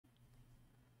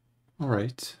All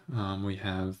right, we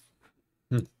have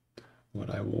what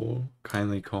I will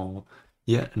kindly call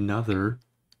yet another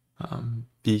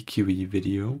VQE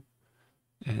video.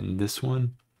 And this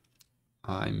one,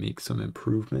 I make some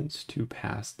improvements to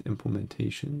past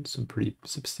implementations, some pretty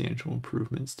substantial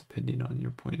improvements depending on your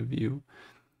point of view.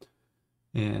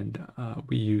 And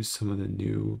we use some of the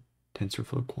new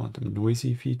TensorFlow-Quantum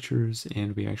noisy features,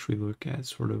 and we actually look at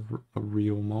sort of a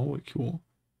real molecule,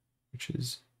 which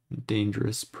is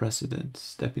dangerous precedent,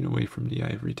 stepping away from the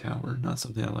ivory tower, not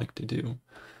something I like to do.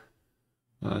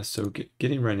 So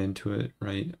getting right into it,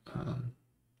 right?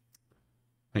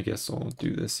 I guess I'll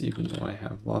do this even though I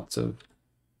have lots of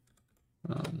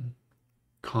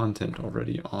content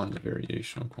already on the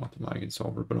Variational Quantum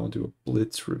Eigensolver, but I'll do a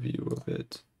blitz review of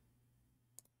it.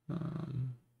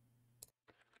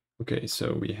 Okay,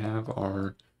 so we have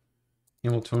our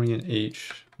Hamiltonian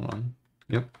H. Hold on.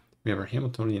 Yep. We have our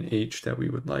Hamiltonian H that we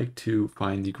would like to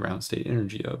find the ground state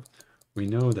energy of. We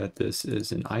know that this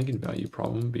is an eigenvalue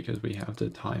problem because we have the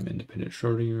time-independent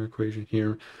Schrodinger equation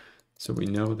here. So we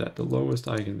know that the lowest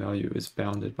eigenvalue is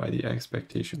bounded by the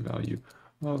expectation value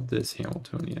of this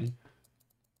Hamiltonian.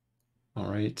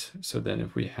 All right, so then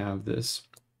if we have this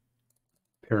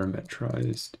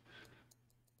parametrized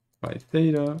by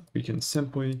theta, we can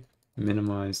simply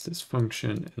minimize this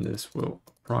function, and this will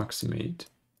approximate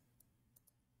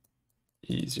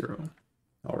E0.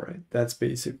 All right, that's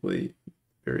basically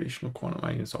Variational Quantum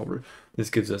Eigensolver.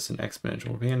 This gives us an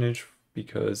exponential advantage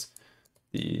because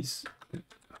this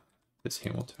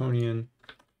Hamiltonian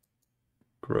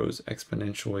grows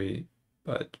exponentially,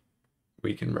 but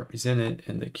we can represent it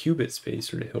in the qubit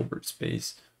space or the Hilbert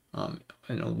space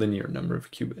in a linear number of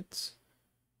qubits,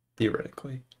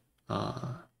 theoretically.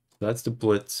 That's the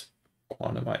blitz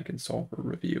quantum eigensolver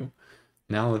review.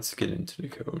 Now let's get into the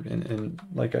code. And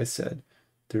like I said,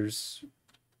 there's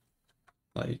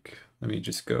like, let me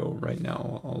just go right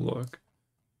now. I'll look.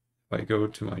 If I go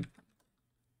to my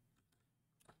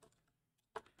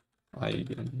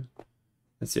eigen,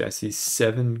 let's see, I see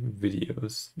 7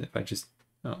 videos. If I just,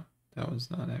 oh, that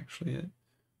was not actually it.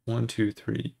 1, 2,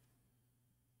 3,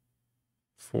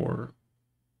 4,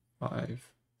 5,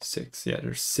 6. Yeah,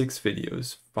 there's 6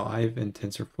 videos, 5 in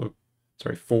TensorFlow,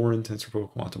 sorry, 4 in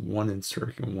TensorFlow-Quantum, 1 in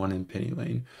Cirq, and 1 in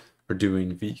PennyLane are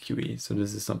doing VQE. So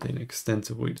this is something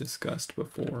extensively discussed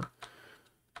before.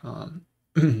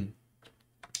 And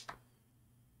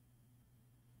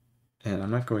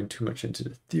I'm not going too much into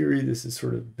the theory. This is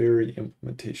sort of very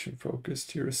implementation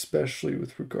focused here, especially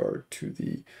with regard to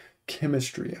the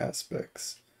chemistry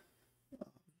aspects.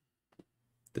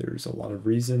 There's a lot of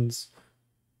reasons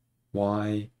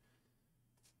why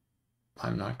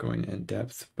I'm not going in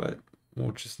depth, but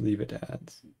we'll just leave it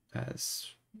as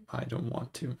I don't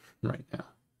want to right now.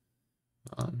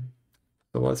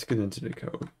 So let's get into the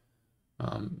code.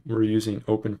 We're using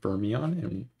Open Fermion,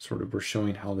 and sort of we're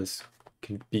showing how this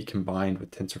can be combined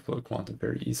with TensorFlow-Quantum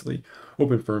very easily.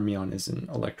 Open Fermion is an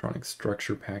electronic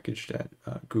structure package that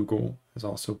Google has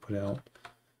also put out.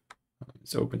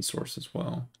 It's open source as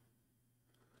well.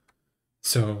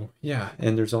 So yeah,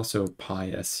 and there's also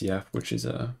PySCF, which is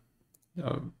a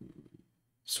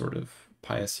sort of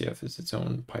PySCF is its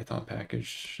own Python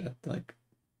package that like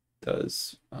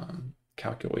does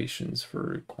calculations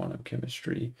for quantum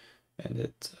chemistry, and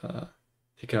it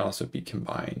can also be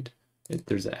combined.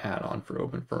 There's an add-on for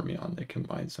Open Fermion that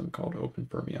combines something called Open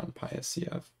Fermion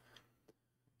PySCF.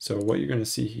 So what you're going to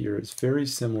see here is very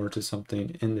similar to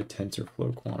something in the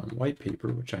TensorFlow-Quantum white paper,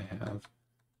 which I have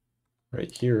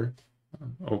right here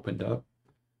opened up.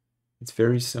 It's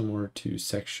very similar to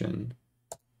section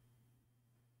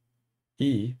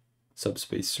E,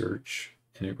 subspace search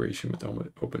integration with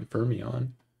Open Fermion.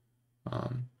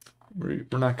 We're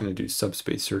not going to do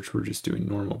subspace search, we're just doing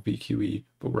normal VQE,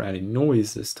 but we're adding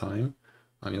noise this time.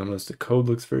 You'll notice the code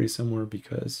looks very similar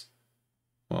because,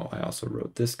 well, I also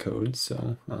wrote this code,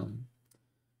 so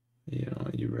you know,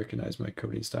 you recognize my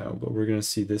coding style, but we're going to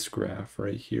see this graph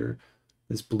right here.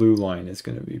 This blue line is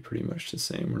going to be pretty much the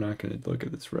same. We're not going to look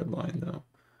at this red line though.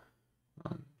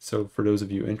 So for those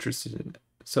of you interested in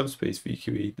subspace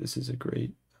VQE, this is a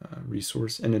great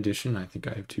resource. In addition, I think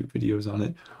I have 2 videos on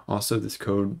it. Also, this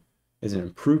code is an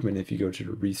improvement if you go to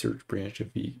the research branch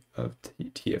of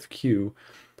TFQ.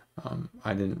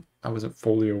 I wasn't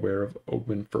fully aware of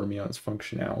Open Fermion's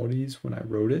functionalities when I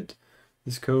wrote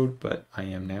this code, but I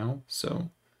am now. So,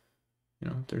 you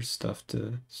know, there's stuff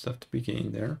to be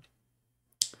gained there.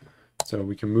 So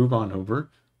we can move on over.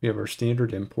 We have our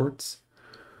standard imports.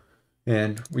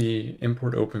 And we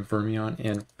import OpenFermion,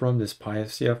 and from this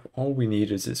PyFCF, all we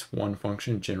need is this one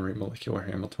function, generate molecular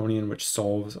Hamiltonian, which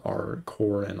solves our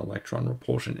core and electron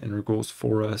repulsion integrals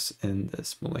for us in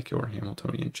this molecular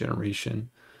Hamiltonian generation.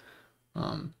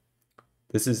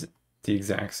 This is the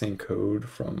exact same code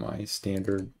from my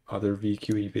standard other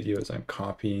VQE videos. I'm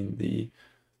copying the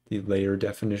layer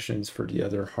definitions for the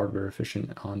other hardware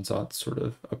efficient ansatz sort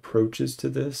of approaches to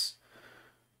this.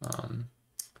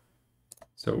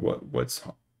 So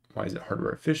why is it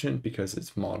hardware efficient? Because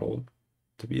it's modeled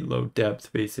to be low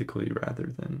depth basically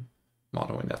rather than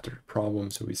modeling after the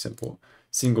problem. So we single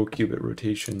qubit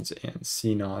rotations and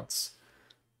C-naughts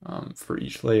for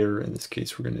each layer. In this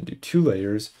case, we're going to do 2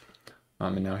 layers.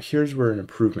 And now here's where an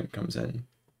improvement comes in.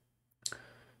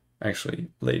 Actually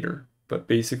later, but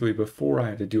basically before I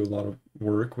had to do a lot of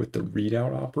work with the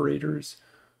readout operators.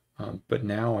 But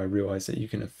now I realize that you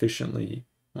can efficiently,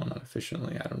 well, not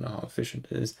efficiently, I don't know how efficient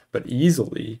it is, but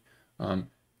easily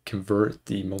convert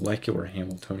the molecular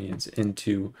Hamiltonians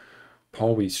into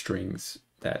Pauli strings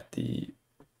that the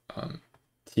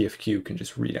TFQ can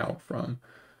just read out from.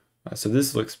 So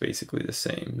this looks basically the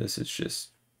same. This is just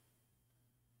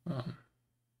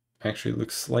actually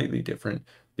looks slightly different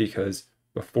because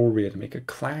before we had to make a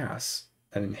class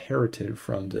that inherited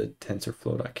from the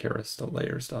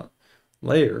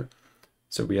TensorFlow.keras.layers.layer.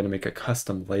 So we had to make a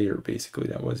custom layer basically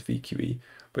that was VQE.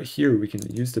 But here we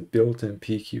can use the built-in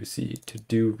PQC to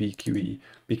do VQE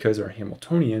because our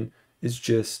Hamiltonian is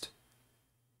just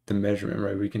the measurement,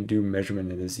 right? We can do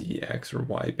measurement in a Z, X, or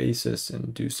Y basis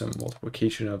and do some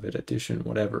multiplication of it, addition,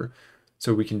 whatever.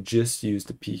 So we can just use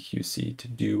the PQC to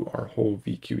do our whole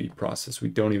VQE process. We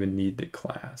don't even need the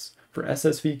class. For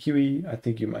SSVQE, I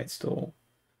think you might still,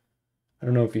 I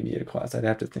don't know if you need a class. I'd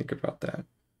have to think about that.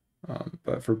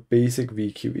 But for basic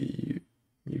VQE,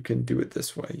 you can do it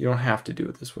this way. You don't have to do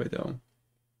it this way though.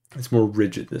 It's more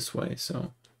rigid this way,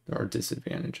 so there are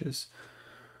disadvantages.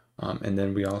 And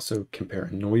then we also compare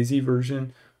a noisy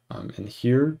version. And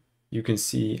here you can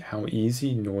see how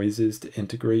easy noise is to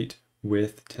integrate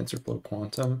with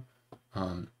TensorFlow-Quantum.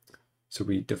 So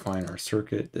we define our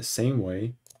circuit the same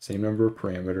way, same number of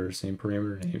parameters, same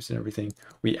parameter names and everything.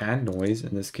 We add noise,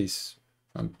 in this case,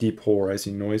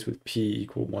 depolarizing noise with P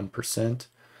equal 1%.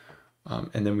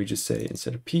 And then we just say,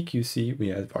 instead of PQC, we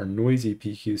have our noisy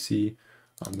PQC.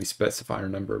 We specify our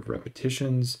number of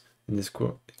repetitions. In this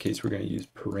case, we're going to use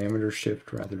parameter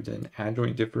shift rather than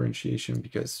adjoint differentiation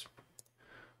because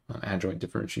adjoint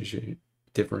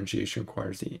differentiation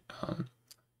requires the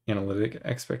analytic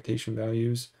expectation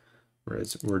values,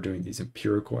 whereas we're doing these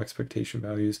empirical expectation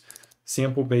values.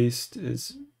 Sample-based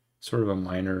is sort of a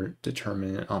minor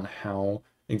determinant on how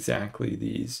exactly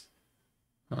these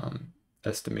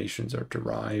estimations are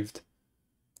derived.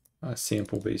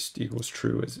 Sample-based equals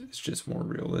true is just more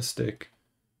realistic.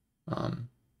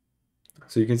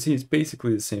 So you can see it's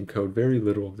basically the same code. Very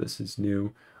little of this is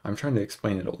new. I'm trying to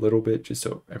explain it a little bit just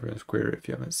so everyone's clear if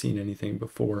you haven't seen anything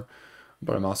before,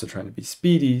 but I'm also trying to be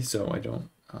speedy so I don't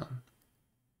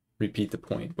repeat the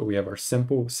point. But we have our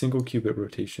simple single qubit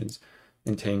rotations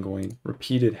entangling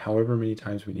repeated however many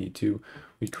times we need to.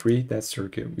 We create that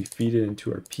circuit, we feed it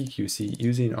into our PQC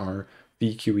using our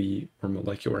VQE or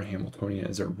molecular Hamiltonian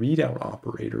as our readout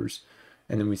operators,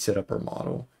 and then we set up our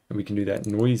model. And we can do that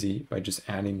noisy by just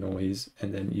adding noise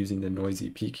and then using the noisy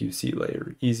PQC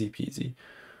layer, easy peasy.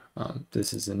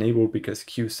 This is enabled because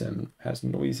QSIM has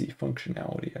noisy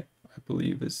functionality, I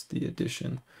believe is the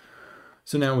addition.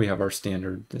 So now we have our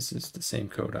standard. This is the same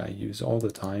code I use all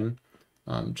the time,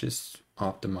 just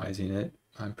optimizing it.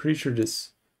 I'm pretty sure this,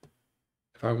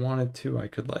 if I wanted to, I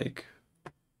could like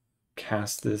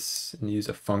cast this and use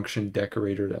a function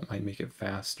decorator that might make it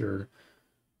faster.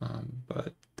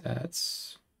 But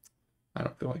that's, I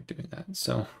don't feel like doing that.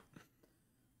 So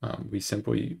we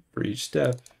simply, for each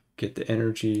step, get the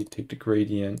energy, take the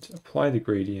gradient, apply the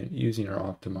gradient using our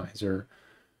optimizer,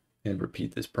 and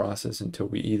repeat this process until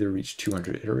we either reach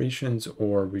 200 iterations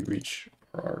or we reach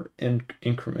our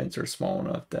increments are small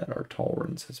enough that our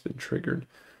tolerance has been triggered.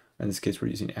 In this case, we're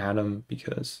using atom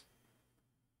because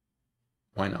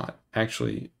why not?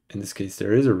 Actually, in this case,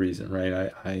 there is a reason,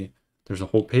 right? There's a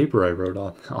whole paper I wrote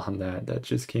on that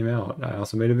just came out. I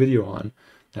also made a video on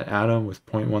that atom with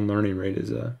 0.1 learning rate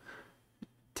is a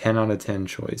 10 out of 10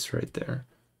 choice right there.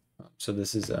 So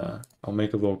this is I'll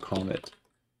make a little comment.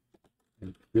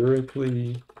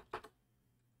 Empirically,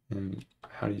 and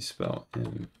how do you spell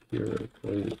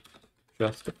empirically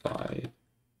justified?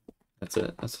 That's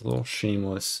a little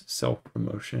shameless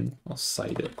self-promotion. I'll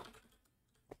cite it.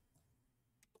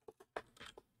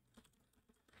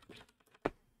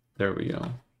 There we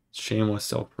go. Shameless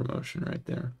self-promotion right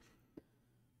there.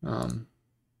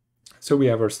 So we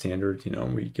have our standard,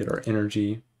 we get our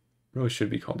energy. Really should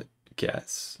be called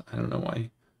guess. I don't know why.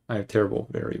 I have terrible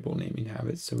variable naming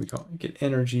habits. So we get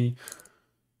energy.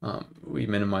 We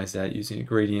minimize that using a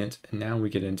gradient. And now we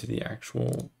get into the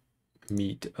actual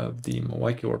meat of the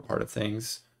molecular part of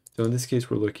things. So in this case,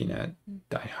 we're looking at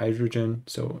dihydrogen.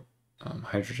 So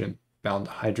hydrogen bound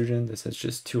to hydrogen. This has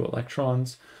just 2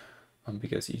 electrons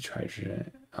because each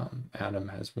hydrogen atom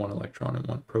has 1 electron and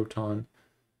 1 proton.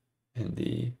 In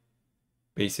the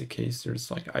basic case,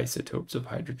 there's like isotopes of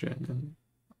hydrogen and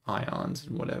ions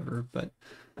and whatever. But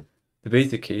the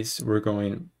basic case, we're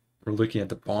looking at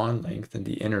the bond length and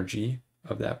the energy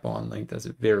of that bond length as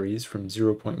it varies from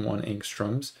 0.1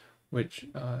 angstroms, which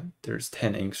there's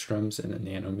 10 angstroms in a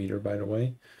nanometer, by the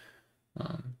way.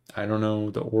 I don't know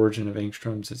the origin of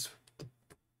angstroms. It's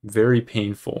very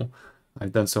painful.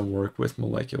 I've done some work with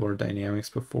molecular dynamics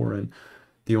before, and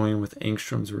dealing with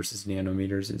angstroms versus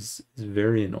nanometers is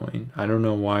very annoying. I don't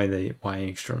know why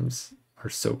angstroms are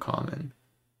so common.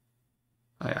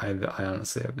 I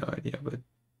honestly have no idea, but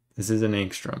this is in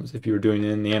angstroms. If you were doing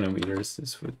it in nanometers,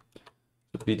 this would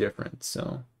be different.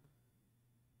 So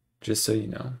just so you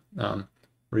know,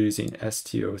 we're using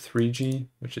STO3G,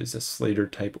 which is a Slater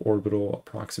type orbital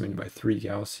approximated by 3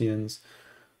 Gaussians.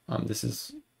 This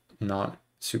is not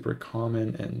super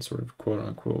common and sort of quote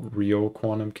unquote real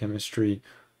quantum chemistry.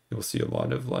 You'll see a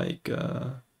lot of like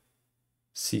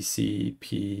CC,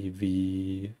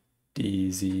 PV,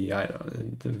 DZ, I don't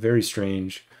know, the very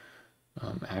strange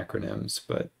acronyms,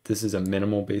 but this is a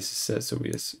minimal basis set. So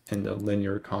in the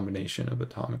linear combination of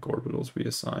atomic orbitals, we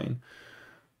assign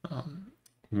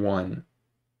 1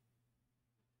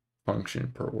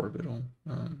 function per orbital.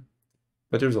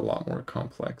 But there's a lot more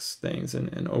complex things,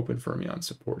 and Open Fermion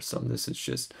supports some. This is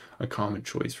just a common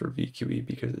choice for VQE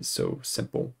because it's so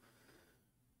simple.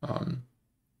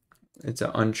 It's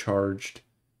an uncharged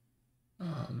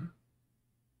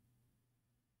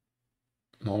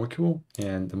molecule,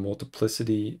 and the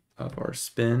multiplicity of our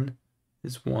spin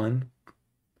is 1.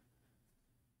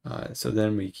 So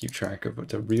then we keep track of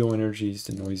the real energies,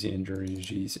 the noisy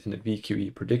energies, and the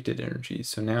VQE predicted energies.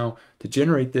 So now to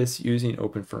generate this using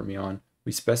Open Fermion,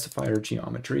 we specify our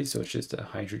geometry. So it's just a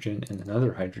hydrogen and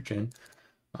another hydrogen,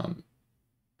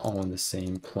 all in the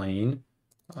same plane,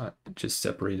 just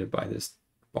separated by this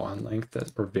bond length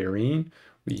that we're varying.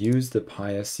 We use the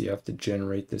pi SCF to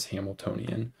generate this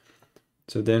Hamiltonian.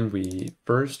 So then we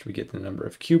get the number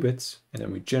of qubits, and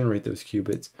then we generate those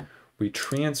qubits. We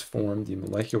transform the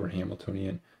molecular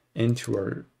Hamiltonian into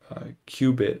our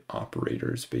qubit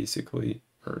operators, basically,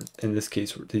 or in this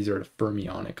case, these are the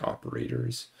fermionic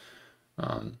operators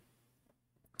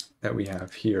that we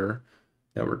have here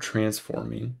that we're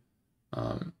transforming.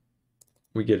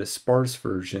 We get a sparse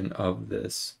version of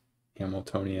this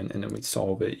Hamiltonian, and then we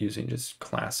solve it using just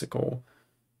classical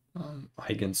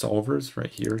Eigensolvers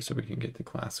right here, so we can get the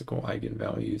classical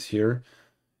eigenvalues here.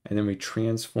 And then we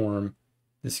transform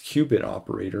this qubit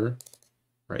operator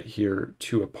right here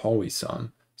to a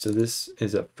polysum. So this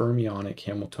is a fermionic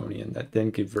Hamiltonian that then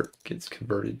gets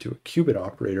converted to a qubit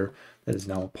operator that is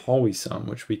now a polysum,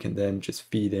 which we can then just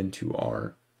feed into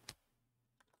our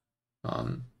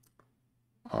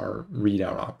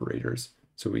readout operators.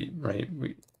 So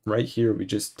right here, we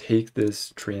just take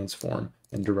this transform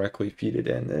and directly feed it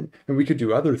in. And we could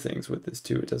do other things with this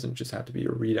too. It doesn't just have to be a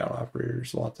readout operator.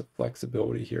 There's lots of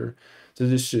flexibility here. So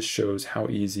this just shows how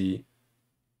easy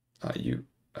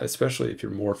especially if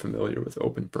you're more familiar with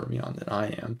Open Fermion than I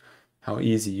am, how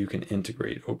easy you can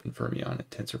integrate Open Fermion and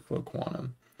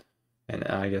TensorFlow-Quantum. And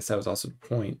I guess that was also the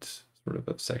point sort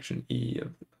of section E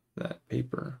of that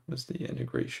paper, was the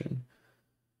integration.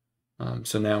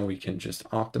 So now we can just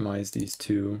optimize these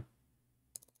two.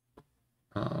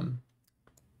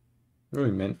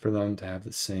 Really meant for them to have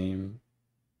the same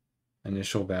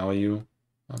initial value.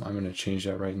 I'm going to change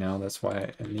that right now. That's why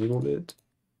I enabled it.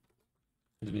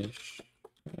 Initial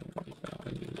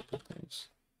value.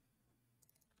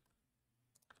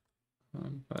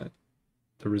 But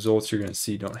the results you're going to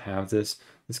see don't have this.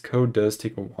 This code does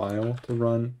take a while to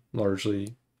run,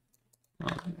 largely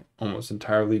almost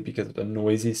entirely because of the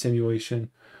noisy simulation.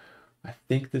 I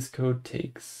think this code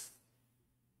takes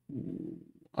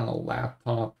on a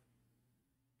laptop,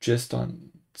 just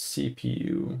on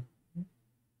CPU,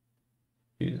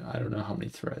 I don't know how many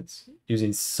threads.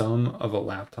 Using some of a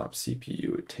laptop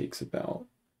CPU, it takes about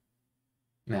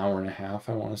an hour and a half,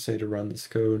 I want to say, to run this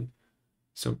code.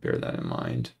 So bear that in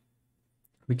mind.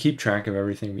 We keep track of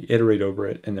everything, we iterate over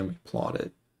it, and then we plot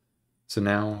it. So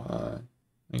now,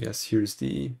 I guess here's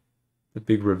the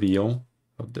big reveal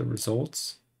of the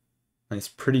results. Nice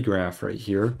pretty graph right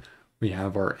here. We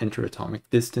have our interatomic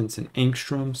distance in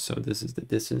angstroms. So this is the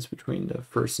distance between the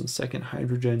first and second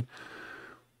hydrogen.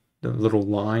 The little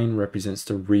line represents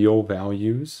the real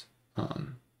values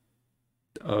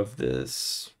of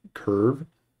this curve.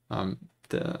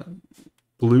 The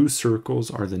blue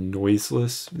circles are the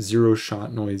noiseless, zero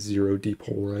shot noise, zero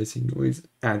depolarizing noise,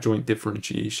 adjoint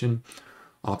differentiation,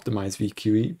 optimized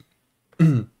VQE.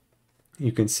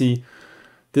 You can see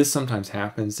this sometimes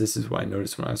happens. This is what I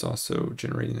noticed when I was also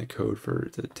generating the code for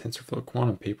the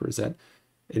TensorFlow-Quantum paper, is that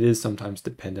it is sometimes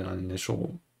dependent on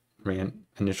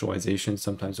initialization.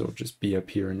 Sometimes it'll just be up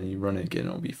here and then you run it again,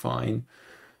 it'll be fine.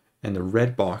 And the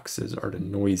red boxes are the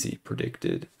noisy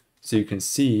predicted. So you can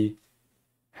see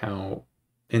how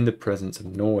in the presence of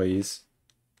noise,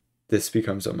 this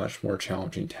becomes a much more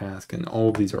challenging task. And all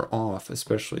of these are off,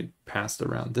 especially past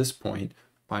around this point,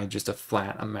 by just a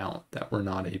flat amount that we're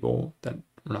not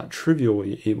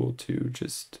trivially able to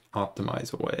just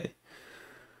optimize away.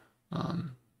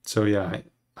 So yeah,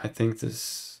 I think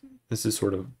this is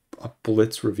sort of a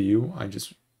blitz review. I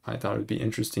thought it would be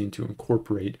interesting to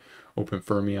incorporate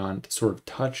OpenFermion to sort of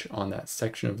touch on that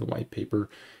section of the white paper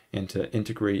and to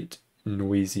integrate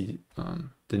noisy,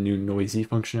 the new noisy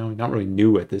functionality. Not really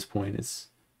new at this point. It's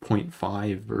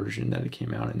 0.5 version that it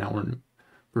came out, and now we're in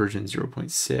version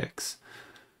 0.6,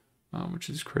 which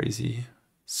is crazy.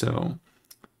 So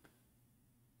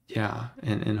yeah,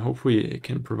 and hopefully it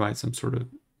can provide some sort of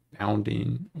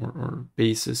bounding or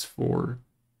basis for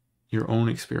your own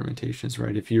experimentations,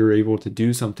 right? If you're able to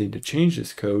do something to change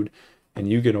this code and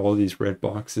you get all these red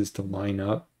boxes to line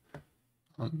up,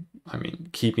 I mean,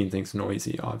 keeping things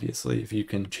noisy, obviously, if you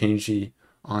can change the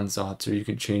ansatz or you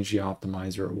can change the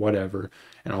optimizer or whatever,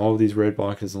 and all of these red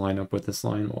boxes line up with this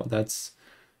line, well, that's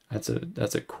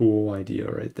a cool idea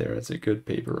right there. That's a good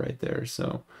paper right there.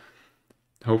 So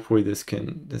hopefully this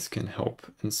can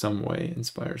help in some way,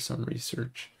 inspire some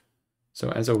research.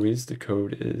 So as always, the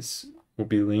code will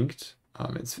be linked.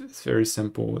 It's very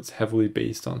simple. It's heavily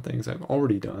based on things I've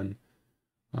already done.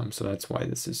 So that's why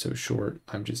this is so short.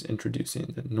 I'm just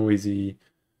introducing the noisy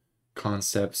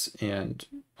concepts and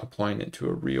applying it to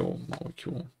a real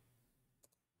molecule.